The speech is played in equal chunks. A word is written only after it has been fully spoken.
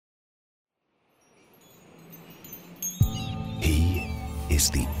is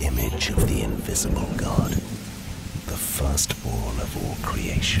the image of the invisible God, the firstborn of all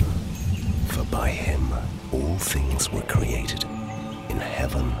creation. For by him all things were created, in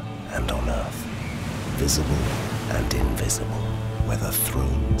heaven and on earth, visible and invisible, whether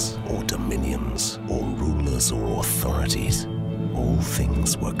thrones or dominions or rulers or authorities. All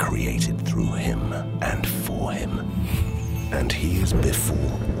things were created through him and for him. And he is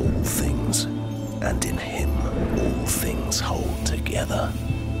before all things, and in him all things hold together.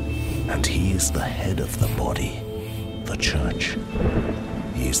 And he is the head of the body, the church.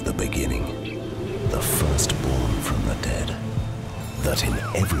 He is the beginning, the firstborn from the dead, that in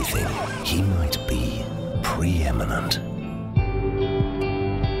everything he might be preeminent.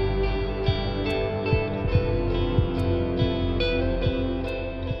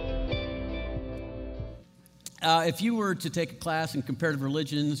 If you were to take a class in comparative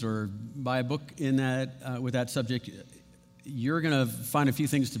religions or buy a book in that with that subject, you're going to find a few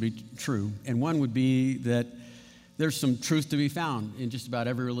things to be true. And one would be that there's some truth to be found in just about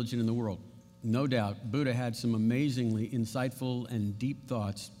every religion in the world. No doubt, Buddha had some amazingly insightful and deep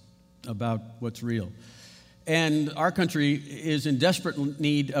thoughts about what's real. And our country is in desperate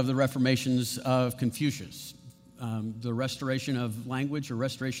need of the reformations of Confucius. The restoration of language or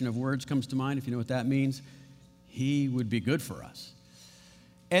restoration of words comes to mind, if you know what that means. He would be good for us.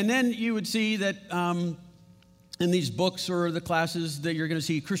 And then you would see that in these books or the classes that you're going to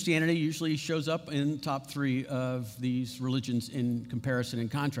see, Christianity usually shows up in the top 3 of these religions in comparison and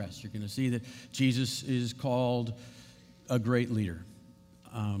contrast. You're going to see that Jesus is called a great leader.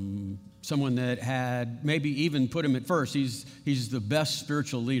 Someone that had maybe even put him at first. He's the best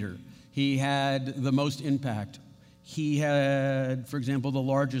spiritual leader. He had the most impact. He had, for example, the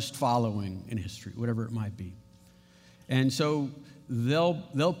largest following in history, whatever it might be. And so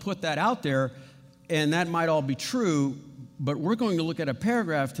they'll put that out there, and that might all be true, but we're going to look at a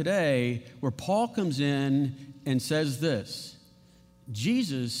paragraph today where Paul comes in and says this: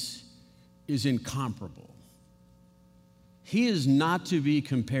 Jesus is incomparable. He is not to be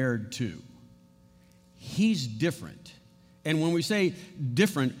compared to. He's different. And when we say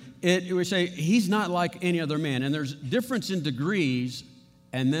different, we say he's not like any other man. And there's difference in degrees,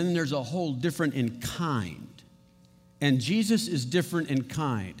 and then there's a whole different in kind. And Jesus is different in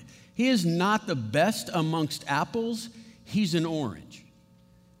kind. He is not the best amongst apples. He's an orange.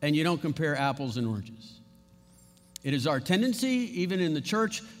 And you don't compare apples and oranges. It is our tendency, even in the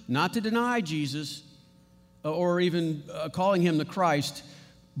church, not to deny Jesus or even calling him the Christ,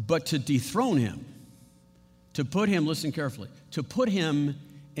 but to dethrone him, to put him, listen carefully, to put him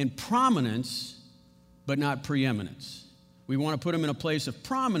in prominence, but not preeminence. We want to put him in a place of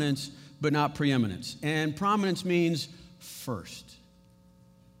prominence, but not preeminence. And prominence means first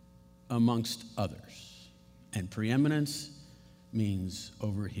amongst others. And preeminence means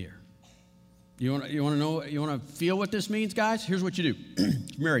over here. You want to know, you want to feel what this means, guys? Here's what you do.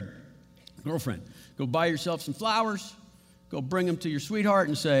 Married, girlfriend, go buy yourself some flowers, go bring them to your sweetheart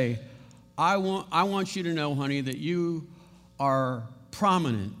and say, I want you to know, honey, that you are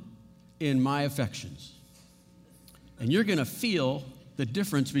prominent in my affections. And you're going to feel the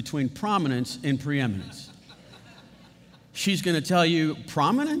difference between prominence and preeminence. She's going to tell you,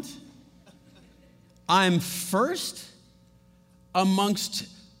 prominent? I'm first? Amongst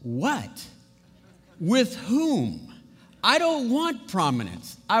what? With whom? I don't want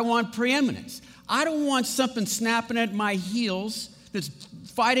prominence. I want preeminence. I don't want something snapping at my heels that's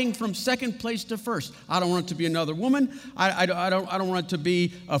fighting from second place to first. I don't want it to be another woman. I don't want it to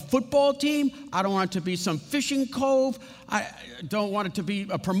be a football team. I don't want it to be some fishing cove. I don't want it to be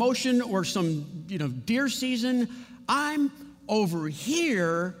a promotion or some, deer season. I'm over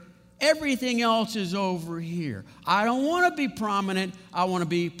here. Everything else is over here. I don't want to be prominent. I want to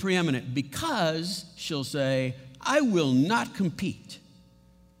be preeminent because, she'll say, I will not compete.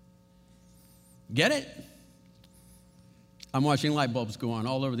 Get it? I'm watching light bulbs go on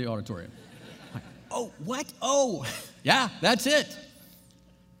all over the auditorium. Oh, what? Oh, yeah, that's it.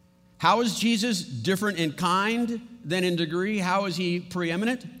 How is Jesus different in kind than in degree? How is he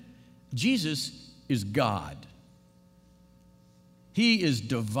preeminent? Jesus is God. He is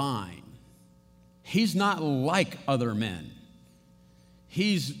divine. He's not like other men.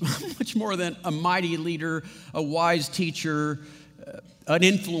 He's much more than a mighty leader, a wise teacher, an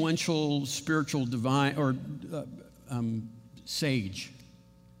influential spiritual divine or sage.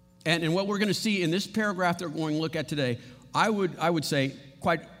 And what we're going to see in this paragraph that we're going to look at today, I would say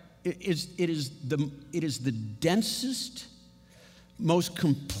it is the densest, most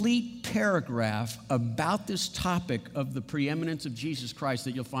complete paragraph about this topic of the preeminence of Jesus Christ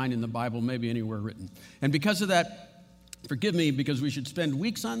that you'll find in the Bible, maybe anywhere written. And because of that, Forgive me because we should spend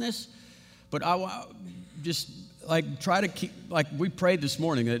weeks on this, but I just try to keep, we prayed this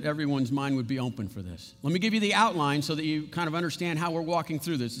morning that everyone's mind would be open for this. Let me give you the outline so that you kind of understand how we're walking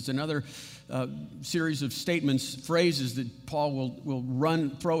through this. It's another series of statements, phrases that Paul will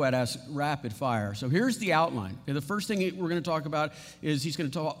throw at us rapid fire. So here's the outline. Okay, the first thing we're going to talk about is he's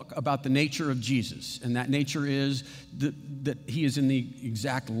going to talk about the nature of Jesus, and that nature is that he is in the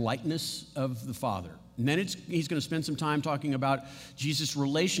exact likeness of the Father. And then he's going to spend some time talking about Jesus'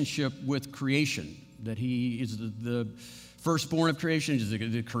 relationship with creation, that he is the firstborn of creation, he's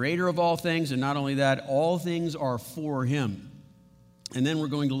the creator of all things, and not only that, all things are for him. And then we're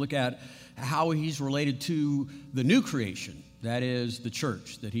going to look at how he's related to the new creation, that is the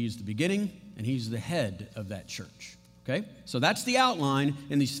church, that he's the beginning and he's the head of that church. Okay? So that's the outline.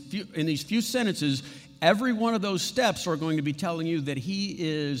 In these few sentences, every one of those steps are going to be telling you that he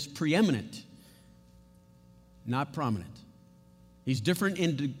is preeminent, not prominent. He's different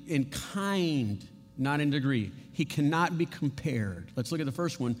in kind, not in degree. He cannot be compared. Let's look at the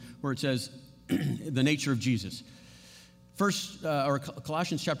first one where it says the nature of Jesus.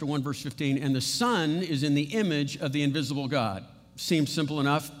 Colossians chapter 1, verse 15, and the Son is in the image of the invisible God. Seems simple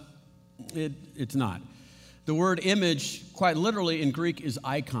enough. It's not. The word image, quite literally in Greek, is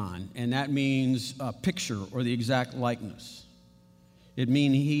icon, and that means picture or the exact likeness. It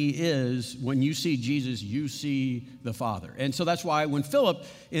means he is, when you see Jesus, you see the Father. And so that's why when Philip,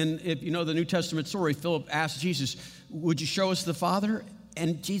 if you know the New Testament story, Philip asked Jesus, would you show us the Father?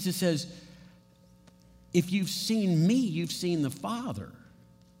 And Jesus says, if you've seen me, you've seen the Father,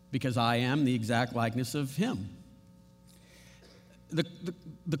 because I am the exact likeness of him.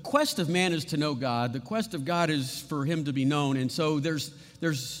 The quest of man is to know God. The quest of God is for him to be known. And so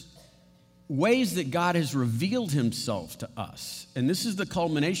there's ways that God has revealed himself to us. And this is the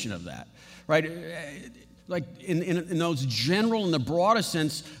culmination of that, right? Like in those general, in the broadest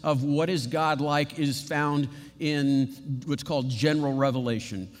sense of what is God like is found in what's called general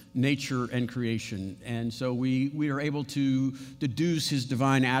revelation, nature and creation. And so we are able to deduce his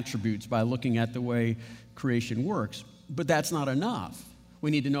divine attributes by looking at the way creation works. But that's not enough.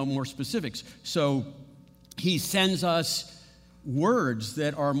 We need to know more specifics. So he sends us words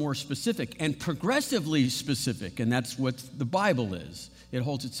that are more specific and progressively specific, and that's what the Bible is. It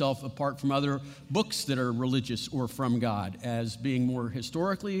holds itself apart from other books that are religious or from God as being more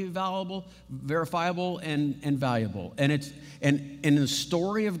historically verifiable, and valuable. And in the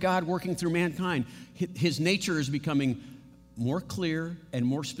story of God working through mankind, his nature is becoming more clear and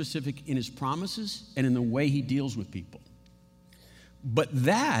more specific in his promises and in the way he deals with people. But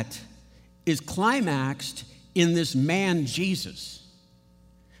that is climaxed in this man, Jesus,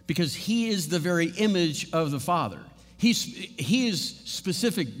 because he is the very image of the Father. He is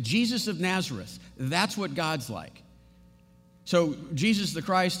specific. Jesus of Nazareth, that's what God's like. So Jesus the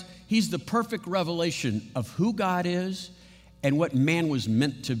Christ, he's the perfect revelation of who God is and what man was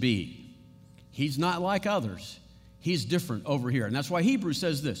meant to be. He's not like others. He's different over here. And that's why Hebrews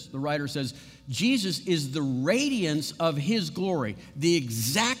says this. The writer says, Jesus is the radiance of his glory, the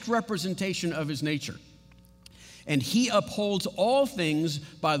exact representation of his nature. And he upholds all things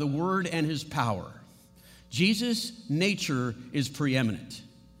by the word and his power. Jesus' nature is preeminent.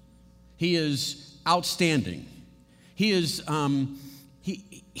 He is outstanding. He is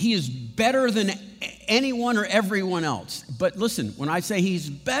better than anyone or everyone else. But listen, when I say he's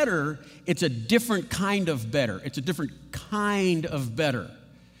better, it's a different kind of better. It's a different kind of better.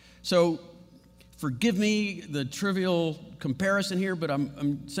 So forgive me the trivial comparison here, but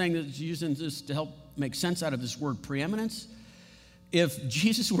I'm saying that using this to help make sense out of this word preeminence. If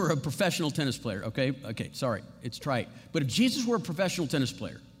Jesus were a professional tennis player, okay, sorry, it's trite. But if Jesus were a professional tennis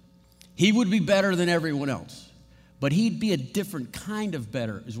player, he would be better than everyone else. But he'd be a different kind of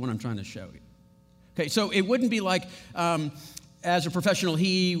better is what I'm trying to show you. Okay, so it wouldn't be like as a professional,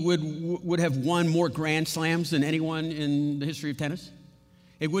 he would have won more Grand Slams than anyone in the history of tennis.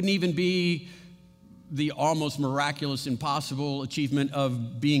 It wouldn't even be the almost miraculous, impossible achievement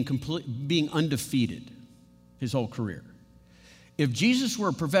of being undefeated his whole career. If Jesus were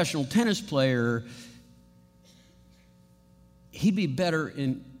a professional tennis player, he'd be better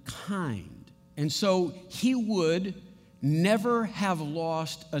in kind. And so he would never have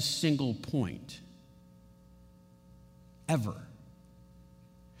lost a single point. Ever.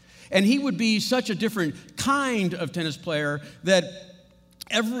 And he would be such a different kind of tennis player that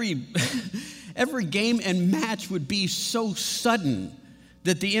every game and match would be so sudden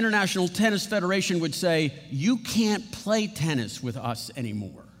that the International Tennis Federation would say, you can't play tennis with us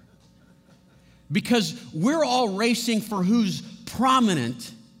anymore. Because we're all racing for who's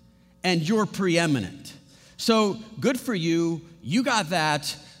prominent and you're preeminent. So good for you. You got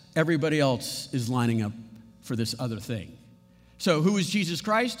that. Everybody else is lining up for this other thing. So who is Jesus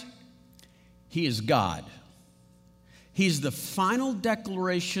Christ? He is God. He's the final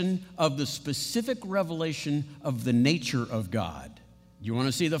declaration of the specific revelation of the nature of God. You want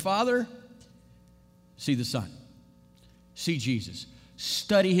to see the Father? See the Son. See Jesus.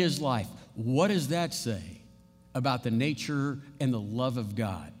 Study his life. What does that say about the nature and the love of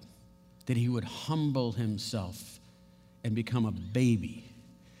God? That he would humble himself and become a baby.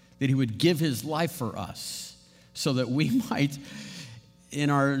 That he would give his life for us so that we might, in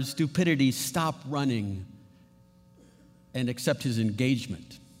our stupidity, stop running and accept his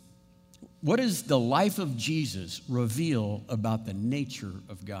engagement. What does the life of Jesus reveal about the nature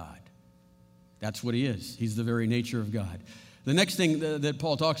of God? That's what he is. He's the very nature of God. The next thing that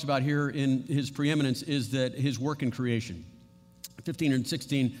Paul talks about here in his preeminence is that his work in creation. 15 and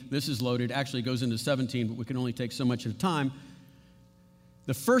 16, this is loaded. Actually, it goes into 17, but we can only take so much at a time.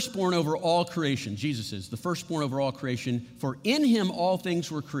 The firstborn over all creation, Jesus is the firstborn over all creation. For in him all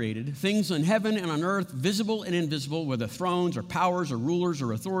things were created, things in heaven and on earth, visible and invisible, whether thrones or powers or rulers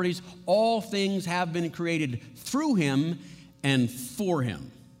or authorities. All things have been created through him and for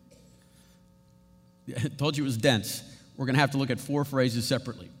him. I told you it was dense. We're going to have to look at 4 phrases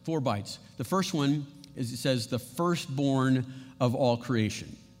separately, 4 bites. The first one is, it says, the firstborn of all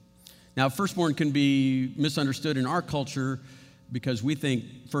creation. Now, firstborn can be misunderstood in our culture because we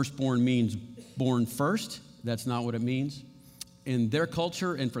think firstborn means born first. That's not what it means. In their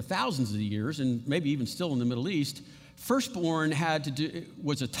culture, and for thousands of years, and maybe even still in the Middle East, firstborn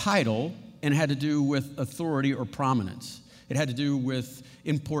was a title and had to do with authority or prominence. It had to do with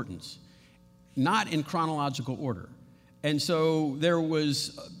importance, not in chronological order. And so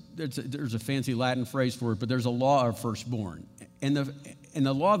there's a fancy Latin phrase for it, but there's a law of firstborn. And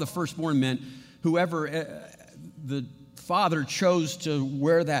the law of the firstborn meant whoever the father chose to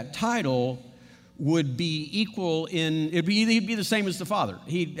wear that title would be equal he'd be the same as the father.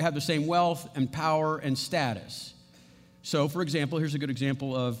 He'd have the same wealth and power and status. So, for example, here's a good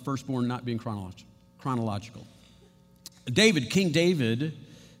example of firstborn not being chronological. King David,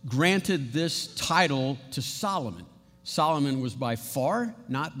 granted this title to Solomon. Solomon was by far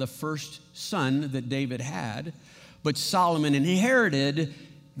not the first son that David had, but Solomon inherited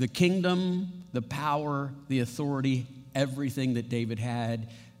the kingdom, the power, the authority, everything that David had.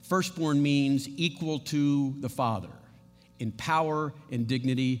 Firstborn means equal to the father in power, in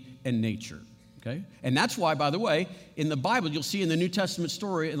dignity, and nature. Okay? And that's why, by the way, in the Bible, you'll see in the New Testament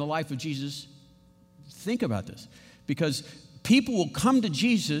story in the life of Jesus, think about this, because people will come to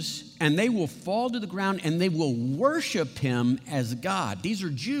Jesus and they will fall to the ground and they will worship him as God. These are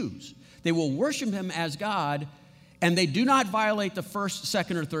Jews. They will worship him as God, and they do not violate the first,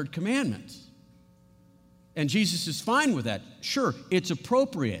 second, or third commandments. And Jesus is fine with that. Sure, it's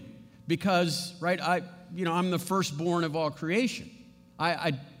appropriate because, right, I'm the firstborn of all creation.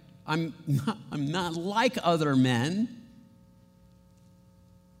 I'm not like other men.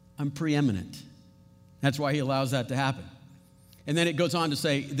 I'm preeminent. That's why he allows that to happen. And then it goes on to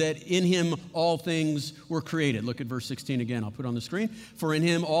say that in him all things were created. Look at verse 16 again. I'll put it on the screen. For in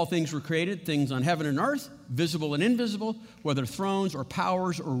him all things were created, things on heaven and earth, visible and invisible, whether thrones or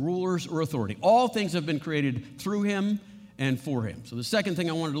powers or rulers or authority. All things have been created through him and for him. So the second thing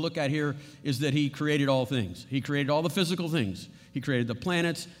I wanted to look at here is that he created all things. He created all the physical things. He created the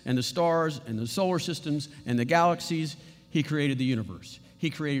planets and the stars and the solar systems and the galaxies. He created the universe.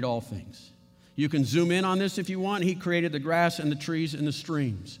 He created all things. You can zoom in on this if you want. He created the grass and the trees and the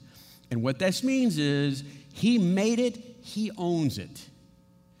streams. And what this means is he made it, he owns it.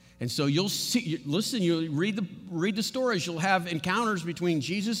 And so you'll see, listen, you read the stories, you'll have encounters between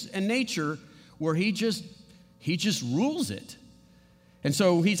Jesus and nature where he just rules it. And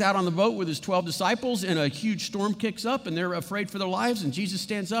so he's out on the boat with his 12 disciples and a huge storm kicks up and they're afraid for their lives, and Jesus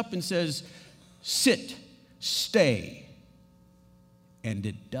stands up and says, "Sit, stay." And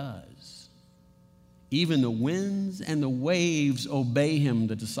it does. Even the winds and the waves obey him,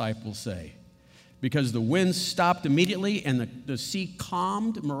 the disciples say, because the winds stopped immediately and the sea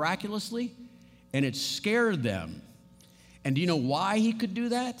calmed miraculously, and it scared them. And do you know why he could do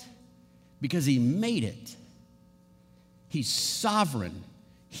that? Because he made it. He's sovereign.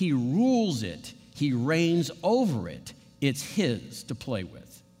 He rules it. He reigns over it. It's his to play with.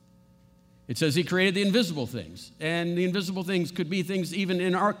 It says he created the invisible things. And the invisible things could be things even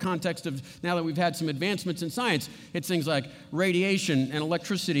in our context of now that we've had some advancements in science. It's things like radiation and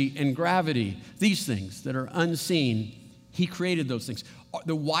electricity and gravity. These things that are unseen. He created those things.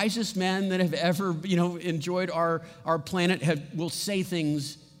 The wisest men that have ever, enjoyed our planet will say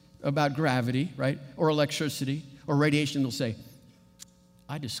things about gravity, right? Or electricity or radiation, they'll say,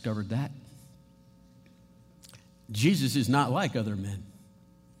 I discovered that. Jesus is not like other men.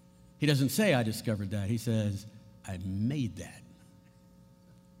 He doesn't say, I discovered that. He says, I made that.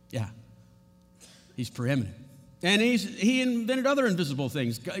 Yeah. He's preeminent. And he invented other invisible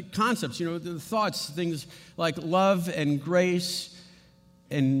things, concepts, the thoughts, things like love and grace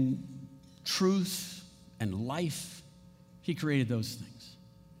and truth and life. He created those things.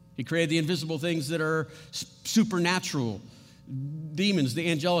 He created the invisible things that are supernatural, demons, the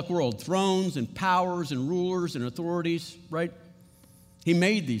angelic world, thrones and powers and rulers and authorities, right? He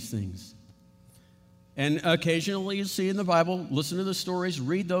made these things. And occasionally you see in the Bible, listen to the stories,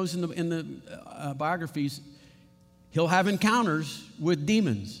 read those in the biographies, he'll have encounters with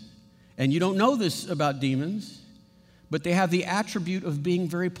demons. And you don't know this about demons, but they have the attribute of being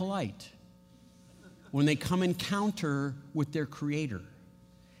very polite when they come encounter with their creator.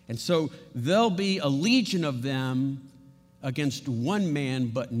 And so there'll be a legion of them against one man,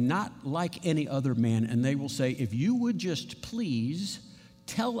 but not like any other man. And they will say, if you would just please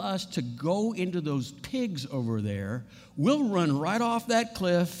tell us to go into those pigs over there, we'll run right off that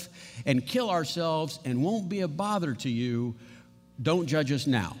cliff and kill ourselves and won't be a bother to you. Don't judge us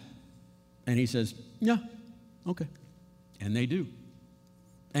now. And he says, yeah, okay. And they do.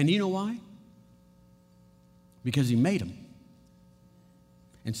 And you know why? Because he made them.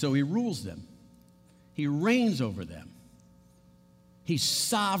 And so he rules them. He reigns over them. He's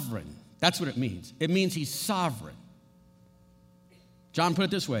sovereign. That's what it means. It means he's sovereign. John put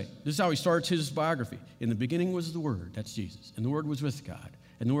it this way. This is how he starts his biography. In the beginning was the Word. That's Jesus. And the Word was with God.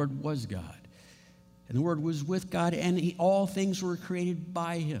 And the Word was God. And the Word was with God. And all things were created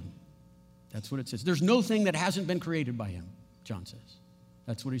by him. That's what it says. There's no thing that hasn't been created by him, John says.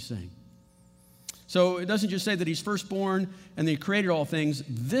 That's what he's saying. So it doesn't just say that he's firstborn and that he created all things.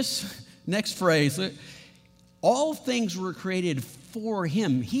 This next phrase, all things were created for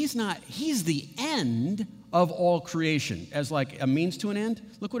him. He's the end of all creation, as like a means to an end.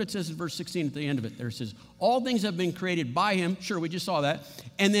 Look what it says in verse 16 at the end of it. There it says, all things have been created by him. Sure, we just saw that.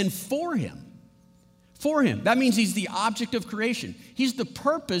 And then for him. For him. That means he's the object of creation. He's the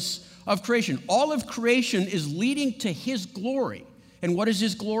purpose of creation. All of creation is leading to his glory. And what is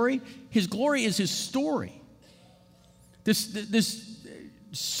his glory? His glory is his story. This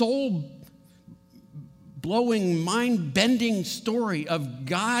soul-blowing, mind-bending story of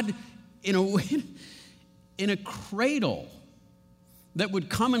God in a cradle that would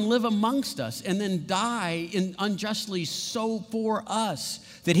come and live amongst us and then die unjustly so for us,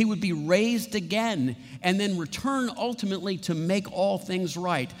 that he would be raised again and then return ultimately to make all things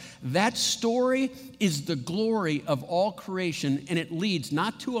right. That story is the glory of all creation, and it leads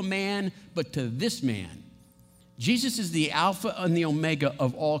not to a man, but to this man. Jesus is the Alpha and the Omega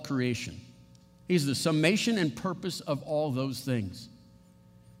of all creation. He's the summation and purpose of all those things.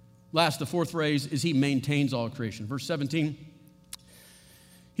 Last, the fourth phrase is he maintains all creation. Verse 17,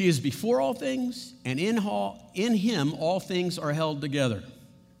 he is before all things, and in him all things are held together.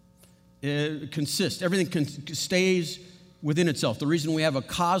 It consists, everything stays within itself. The reason we have a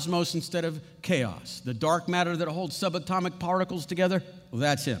cosmos instead of chaos, the dark matter that holds subatomic particles together, well,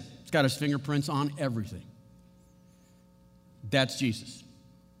 that's him. It's got his fingerprints on everything. That's Jesus.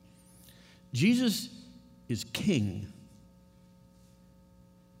 Jesus is king.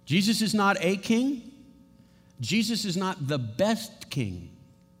 Jesus is not a king. Jesus is not the best king.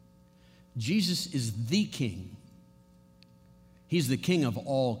 Jesus is the king. He's the king of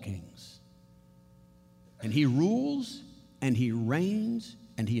all kings. And he rules and he reigns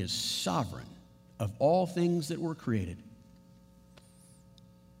and he is sovereign of all things that were created.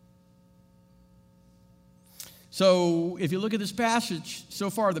 So if you look at this passage, so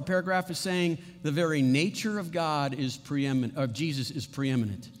far the paragraph is saying the very nature of God is preeminent, of Jesus is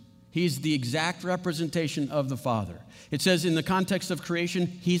preeminent. He's the exact representation of the Father. It says in the context of creation,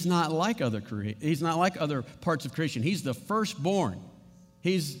 he's not like other parts of creation. He's the firstborn.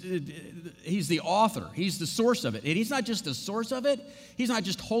 He's the author. He's the source of it. And he's not just the source of it. He's not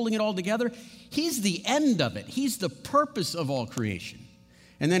just holding it all together. He's the end of it. He's the purpose of all creation.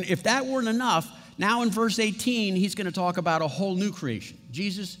 And then if that weren't enough, now in verse 18, he's going to talk about a whole new creation.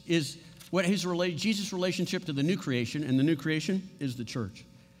 Jesus' relationship to the new creation, and the new creation is the church.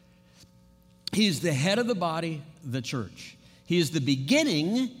 He is the head of the body, the church. He is the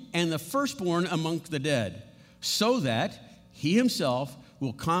beginning and the firstborn among the dead, so that he himself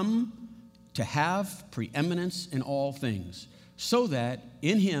will come to have preeminence in all things, so that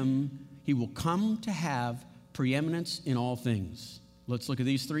in him he will come to have preeminence in all things. Let's look at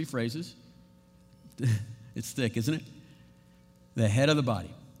these three phrases. It's thick, isn't it? The head of the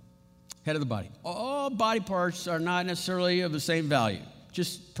body. Head of the body. All body parts are not necessarily of the same value.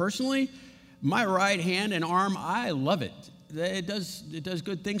 Just personally, my right hand and arm, I love it. It does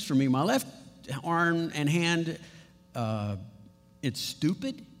good things for me. My left arm and hand, it's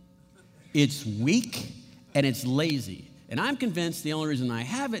stupid, it's weak, and it's lazy. And I'm convinced the only reason I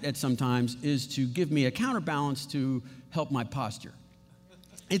have it at sometimes is to give me a counterbalance to help my posture.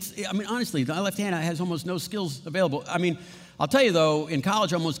 Honestly, my left hand has almost no skills available. I'll tell you though, in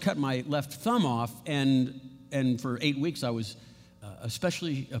college I almost cut my left thumb off, and for 8 weeks I was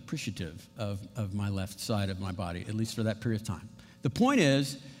especially appreciative of my left side of my body, at least for that period of time. The point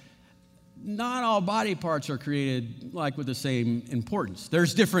is, not all body parts are created like with the same importance.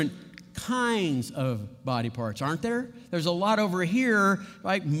 There's different kinds of body parts, aren't there? There's a lot over here,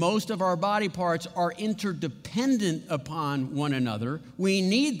 right? Most of our body parts are interdependent upon one another. We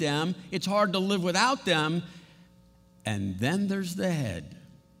need them. It's hard to live without them. And then there's the head.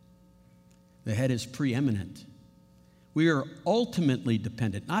 The head is preeminent. We are ultimately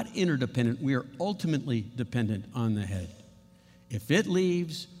dependent, not interdependent. We are ultimately dependent on the head. If it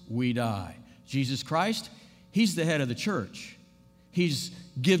leaves, we die. Jesus Christ, he's the head of the church. He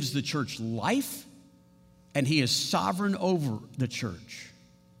gives the church life, and he is sovereign over the church.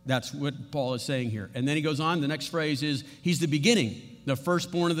 That's what Paul is saying here. And then he goes on, the next phrase is, he's the beginning, the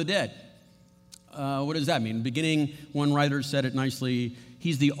firstborn of the dead. What does that mean? Beginning, one writer said it nicely,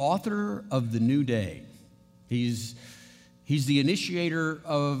 he's the author of the new day. He's the initiator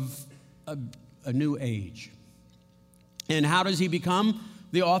of a new age. And how does he become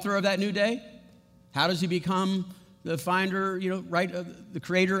the author of that new day? How does he become the finder, the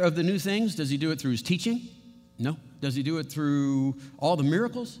creator of the new things? Does he do it through his teaching? No. Does he do it through all the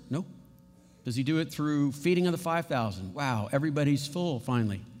miracles? No. Does he do it through feeding of the 5,000? Wow, everybody's full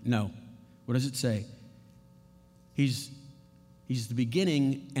finally. No. What does it say? He's the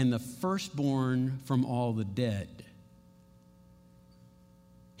beginning and the firstborn from all the dead.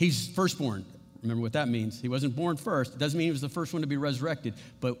 He's firstborn. Remember what that means. He wasn't born first. It doesn't mean he was the first one to be resurrected,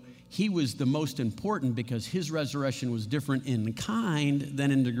 but he was the most important because his resurrection was different in kind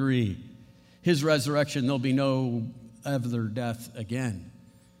than in degree. His resurrection, there'll be no other death again.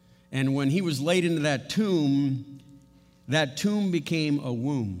 And when he was laid into that tomb became a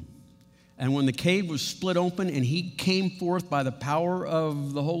womb. And when the cave was split open and he came forth by the power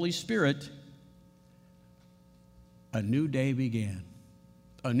of the Holy Spirit, a new day began.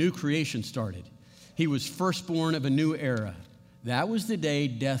 A new creation started. He was firstborn of a new era. That was the day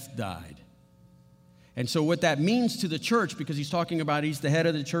death died. And so what that means to the church, because he's talking about he's the head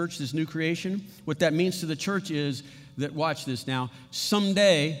of the church, this new creation, what that means to the church is that, watch this now,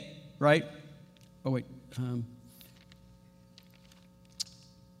 someday, right? Oh, wait.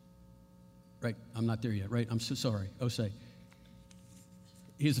 Right, I'm not there yet, right? I'm so sorry. Say.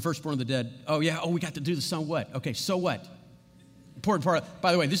 He's the firstborn of the dead. Oh, yeah, we got to do the so what. Okay, so what? Important part.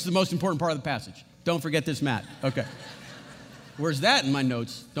 By the way, this is the most important part of the passage. Don't forget this, Matt. Okay. Where's that in my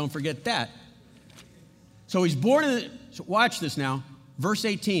notes? Don't forget that. So he's born so watch this now. Verse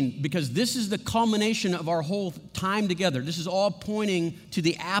 18, because this is the culmination of our whole time together. This is all pointing to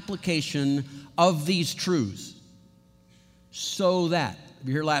the application of these truths. So that, you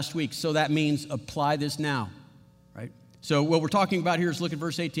were here last week, so that means apply this now, right? So what we're talking about here is look at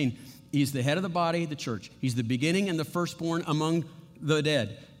verse 18. He's the head of the body, the church. He's the beginning and the firstborn among the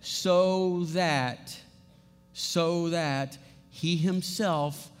dead. So that he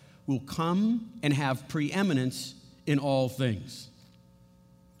himself will come and have preeminence in all things.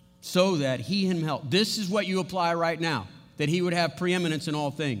 So that he himself, this is what you apply right now, that he would have preeminence in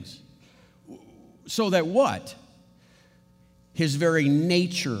all things. So that what? His very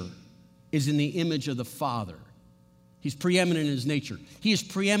nature is in the image of the Father. He's preeminent in his nature. He is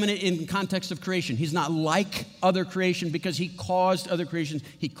preeminent in the context of creation. He's not like other creation because he caused other creations.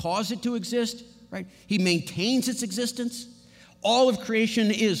 He caused it to exist, right? He maintains its existence. All of creation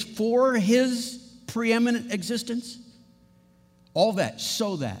is for his preeminent existence. All that,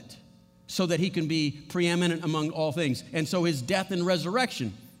 so that he can be preeminent among all things. And so his death and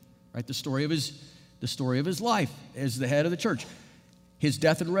resurrection, right? The story of his life as the head of the church. His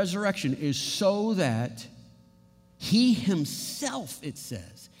death and resurrection is so that he himself, it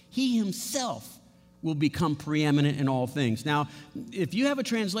says, he himself will become preeminent in all things. Now, if you have a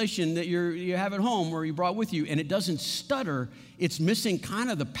translation that you have at home or you brought with you and it doesn't stutter, it's missing kind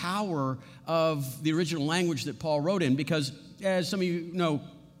of the power of the original language that Paul wrote in, because as some of you know,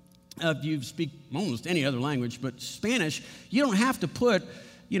 if you speak almost any other language, but Spanish, you don't have to put,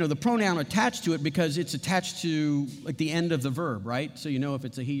 the pronoun attached to it because it's attached to like the end of the verb, right? So you know if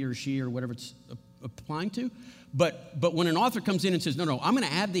it's a he or she or whatever it's applying to. But when an author comes in and says, no, I'm going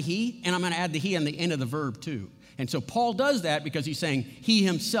to add the he, and I'm going to add the he on the end of the verb too. And so Paul does that because he's saying he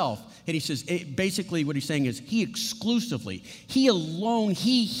himself. And he says, basically what he's saying is he exclusively, he alone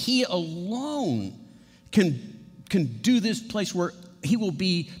can do this place where he will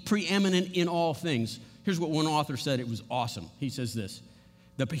be preeminent in all things. Here's what one author said. It was awesome. He says this,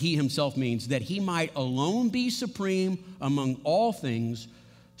 that he himself means that he might alone be supreme among all things,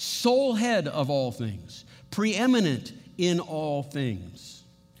 sole head of all things, preeminent in all things.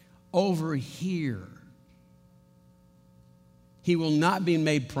 Over here, he will not be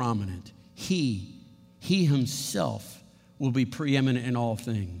made prominent. He himself will be preeminent in all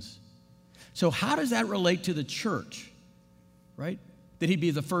things. So how does that relate to the church, right? That he'd be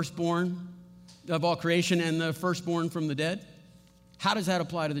the firstborn of all creation and the firstborn from the dead? How does that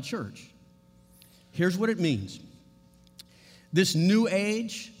apply to the church? Here's what it means. This new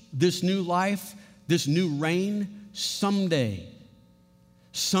age, this new life, this new reign, someday,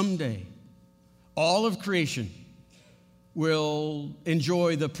 all of creation will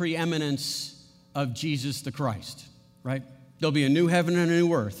enjoy the preeminence of Jesus the Christ, right? There'll be a new heaven and a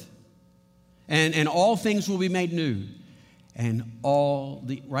new earth. And all things will be made new. And all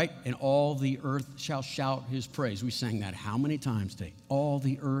the earth shall shout his praise. We sang that how many times today? All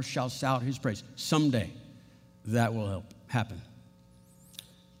the earth shall shout his praise. Someday that will happen.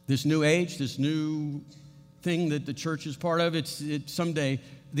 This new age, this new thing that the church is part of, it's someday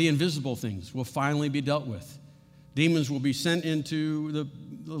the invisible things will finally be dealt with. Demons will be sent into the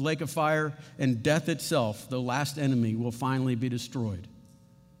lake of fire, and death itself, the last enemy, will finally be destroyed.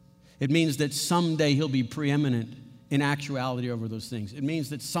 It means that someday he'll be preeminent in actuality over those things. It means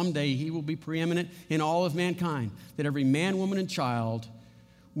that someday he will be preeminent in all of mankind, that every man, woman, and child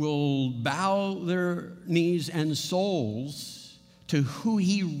will bow their knees and souls to who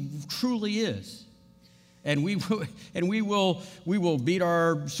he truly is. And we will beat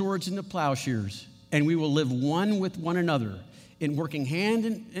our swords into plowshares, and we will live one with one another in working hand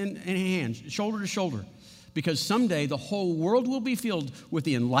in hand, shoulder to shoulder, because someday the whole world will be filled with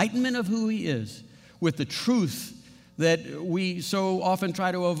the enlightenment of who he is, with the truth that we so often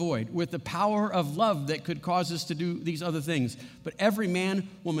try to avoid, with the power of love that could cause us to do these other things. But every man,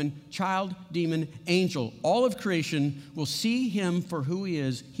 woman, child, demon, angel, all of creation will see him for who he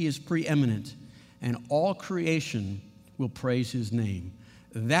is. He is preeminent, and all creation will praise his name.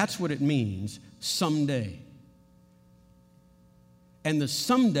 That's what it means, someday. And the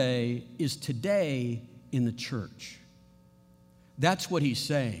someday is today in the church. That's what he's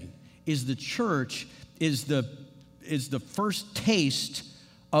saying, is the church is the first taste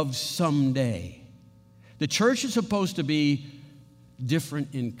of someday. The church is supposed to be different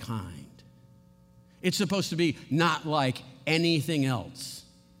in kind. It's supposed to be not like anything else.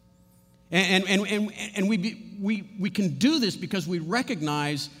 And we can do this because we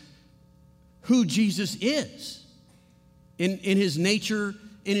recognize who Jesus is in his nature,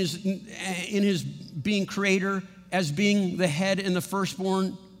 in his being creator, as being the head and the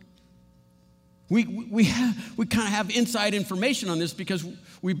firstborn. We kind of have inside information on this because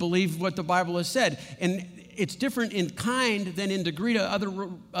we believe what the Bible has said. And it's different in kind than in degree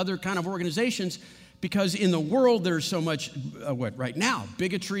to other kind of organizations, because in the world there's so much, right now?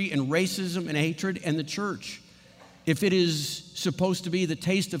 Bigotry and racism and hatred, and the church, if it is supposed to be the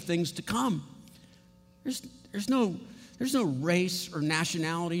taste of things to come, there's no race or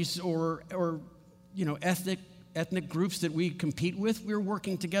nationalities or ethnic groups that we compete with. We're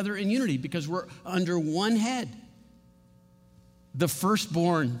working together in unity because we're under one head, the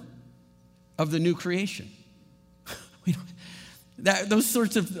firstborn of the new creation. Those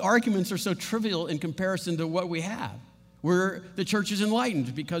sorts of arguments are so trivial in comparison to what we have. The church is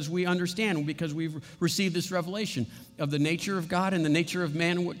enlightened because we understand, because we've received this revelation of the nature of God and the nature of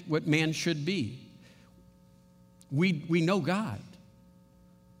man, what man should be. We know God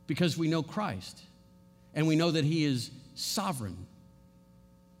because we know Christ. And we know that he is sovereign.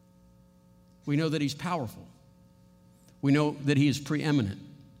 We know that he's powerful. We know that he is preeminent.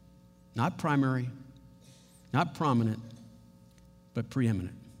 Not primary, not prominent, but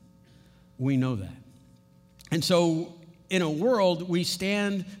preeminent. We know that. And so in a world,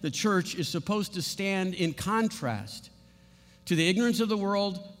 the church is supposed to stand in contrast to the ignorance of the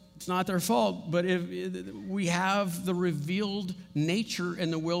world. It's not their fault, but if we have the revealed nature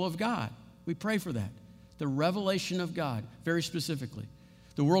and the will of God. We pray for that. The revelation of God, very specifically.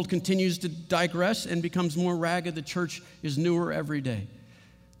 The world continues to digress and becomes more ragged. The church is newer every day.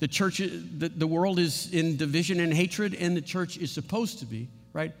 The world is in division and hatred, and the church is supposed to be,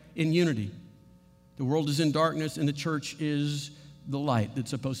 right, in unity. The world is in darkness, and the church is the light that's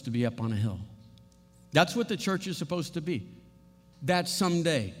supposed to be up on a hill. That's what the church is supposed to be. That's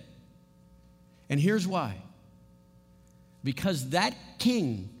someday. And here's why. Because that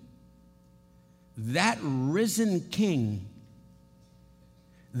king, that risen king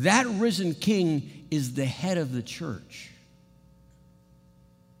is the head of the church.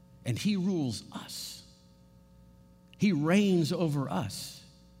 And he rules us. He reigns over us.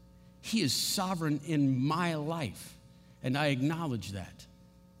 He is sovereign in my life, and I acknowledge that.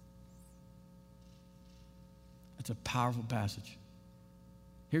 That's a powerful passage.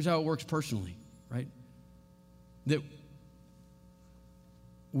 Here's how it works personally, right? That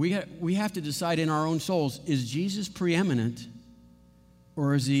we have to decide in our own souls, is Jesus preeminent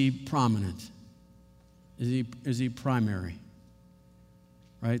or is he prominent? Is he primary?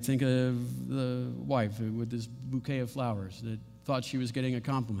 Right? Think of the wife with this bouquet of flowers that thought she was getting a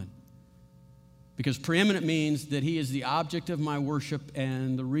compliment. Because preeminent means that he is the object of my worship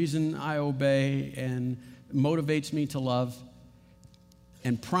and the reason I obey and motivates me to love.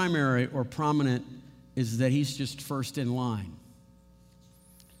 And primary or prominent is that he's just first in line.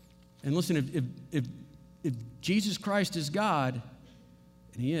 And listen, if Jesus Christ is God,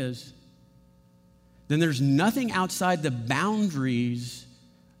 and he is, then there's nothing outside the boundaries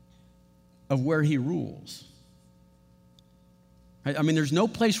of where he rules. Right? I mean, there's no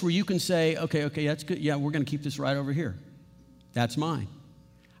place where you can say, okay, that's good. Yeah, we're going to keep this right over here. That's mine.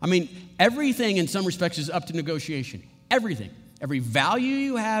 I mean, everything in some respects is up to negotiation. Everything. Every value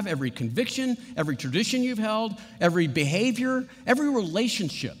you have, every conviction, every tradition you've held, every behavior, every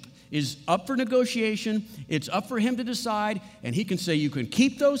relationship is up for negotiation. It's up for him to decide, and he can say you can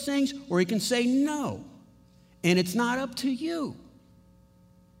keep those things, or he can say no. And it's not up to you.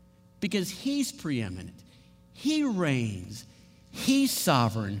 Because he's preeminent. He reigns. He's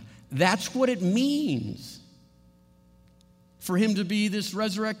sovereign. That's what it means for him to be this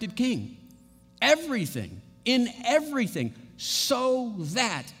resurrected king. Everything, in everything, so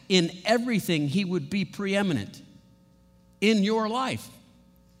that in everything he would be preeminent in your life.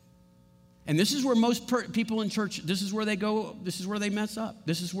 And this is where most people in church, this is where they go, this is where they mess up.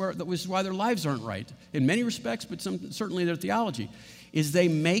 This is why their lives aren't right. In many respects, but certainly their theology, is they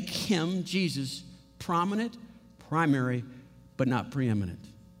make him, Jesus, prominent, primary, but not preeminent.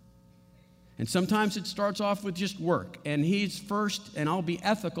 And sometimes it starts off with just work, and he's first, and I'll be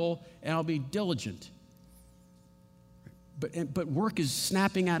ethical, and I'll be diligent. But work is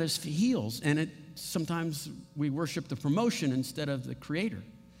snapping at his heels, and sometimes we worship the promotion instead of the Creator.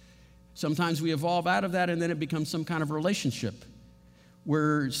 Sometimes we evolve out of that, and then it becomes some kind of relationship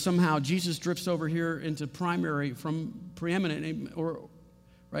where somehow Jesus drifts over here into primary from preeminent,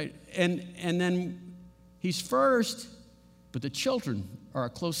 right? And then he's first, but the children are a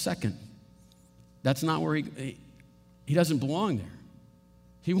close second. That's not where he doesn't belong there.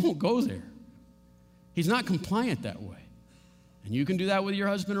 He won't go there. He's not compliant that way. And you can do that with your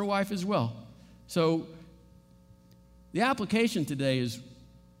husband or wife as well. So the application today is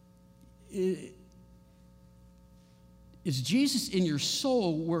Jesus in your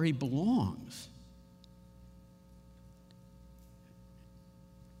soul where he belongs?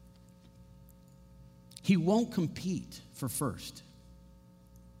 He won't compete for first.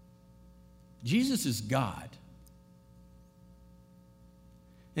 Jesus is God.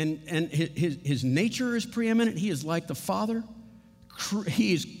 And his nature is preeminent. He is like the Father.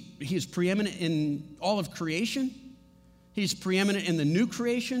 He is preeminent in all of creation. He's preeminent in the new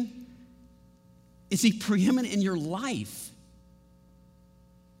creation. Is he preeminent in your life?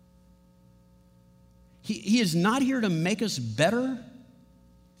 He is not here to make us better.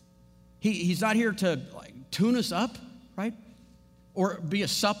 He's not here to tune us up, right? Or be a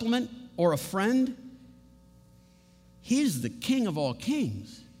supplement or a friend. He is the King of all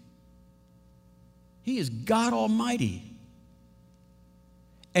kings. He is God Almighty.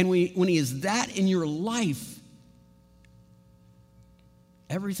 And when he is that in your life,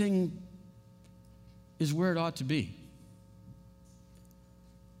 everything is where it ought to be.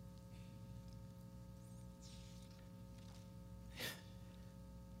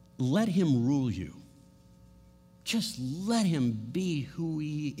 Let him rule you. Just let him be who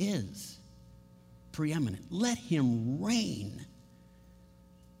he is. Preeminent. Let him reign.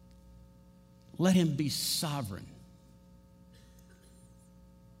 Let him be sovereign.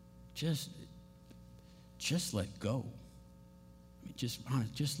 Just let go.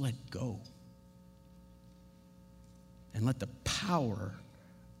 Just let go. And let the power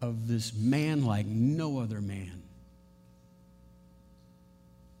of this man like no other man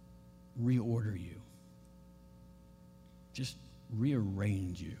reorder you. Just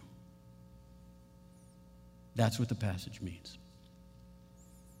rearrange you. That's what the passage means.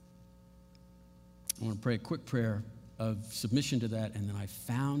 I want to pray a quick prayer of submission to that, and then I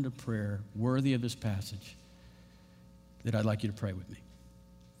found a prayer worthy of this passage that I'd like you to pray with me.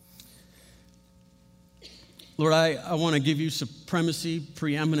 Lord, I want to give you supremacy,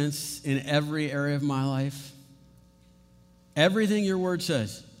 preeminence in every area of my life. Everything your word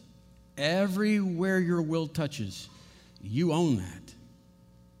says, everywhere your will touches, you own that.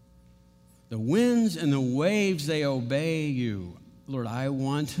 The winds and the waves, they obey you. Lord, I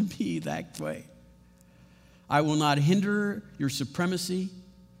want to be that way. I will not hinder your supremacy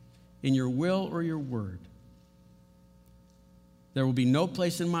in your will or your word. There will be no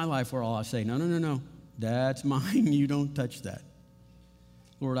place in my life where I'll say, no, that's mine. You don't touch that.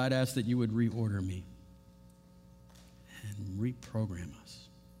 Lord, I'd ask that you would reorder me and reprogram us.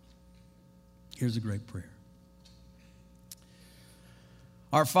 Here's a great prayer.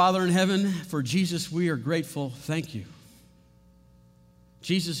 Our Father in heaven, for Jesus we are grateful. Thank you.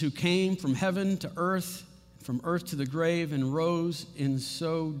 Jesus, who came from heaven to earth, from earth to the grave, and rose in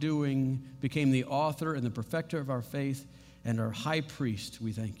so doing, became the author and the perfecter of our faith and our high priest.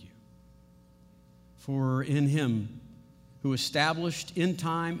 We thank you. For in him, who established in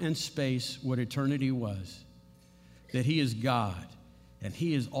time and space what eternity was, that he is God, and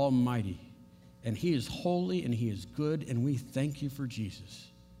he is almighty, and he is holy, and he is good, and we thank you for Jesus.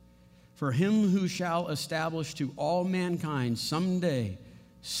 For him who shall establish to all mankind someday,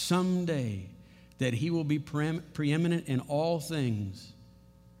 that he will be preeminent in all things,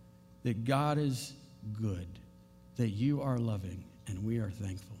 that God is good, that you are loving, and we are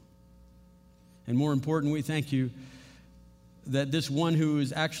thankful. And more important, we thank you that this one who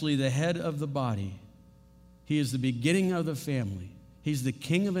is actually the head of the body, he is the beginning of the family. He's the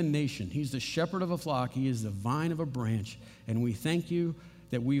king of a nation. He's the shepherd of a flock. He is the vine of a branch. And we thank you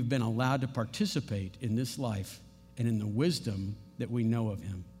that we've been allowed to participate in this life and in the wisdom that we know of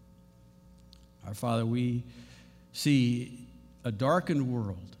him. Our Father, we see a darkened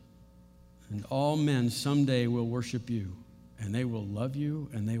world, and all men someday will worship you, and they will love you,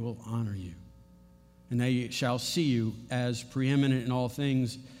 and they will honor you. And they shall see you as preeminent in all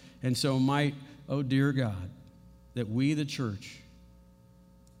things. And so might, oh dear God, that we, the church,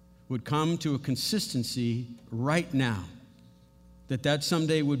 would come to a consistency right now, that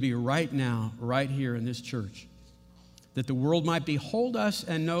someday would be right now, right here in this church, that the world might behold us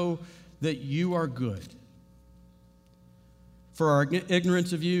and know that you are good. For our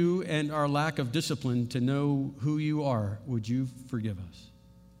ignorance of you and our lack of discipline to know who you are, would you forgive us?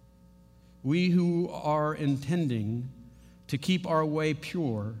 We who are intending to keep our way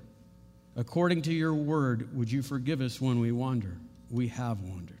pure, according to your word, would you forgive us when we wander? We have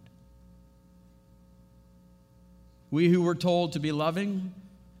wandered. We who were told to be loving,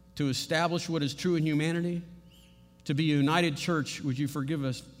 to establish what is true in humanity, to be a united church, would you forgive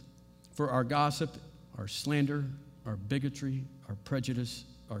us for our gossip, our slander, our bigotry, our prejudice,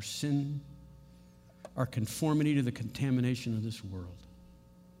 our sin, our conformity to the contamination of this world.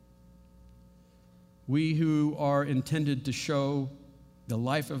 We who are intended to show the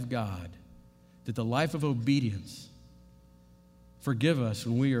life of God, that the life of obedience, forgive us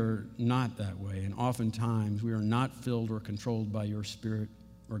when we are not that way, and oftentimes we are not filled or controlled by your Spirit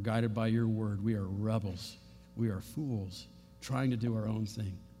or guided by your word. We are rebels. We are fools trying to do our own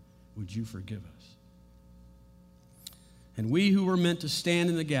thing. Would you forgive us? And we who were meant to stand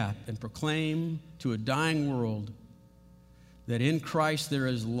in the gap and proclaim to a dying world that in Christ there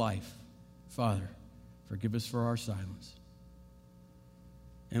is life, Father, forgive us for our silence.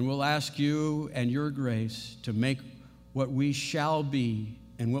 And we'll ask you and your grace to make what we shall be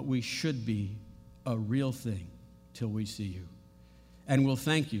and what we should be a real thing till we see you. And we'll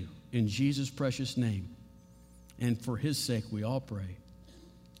thank you in Jesus' precious name. And for his sake we all pray.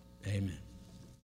 Amen.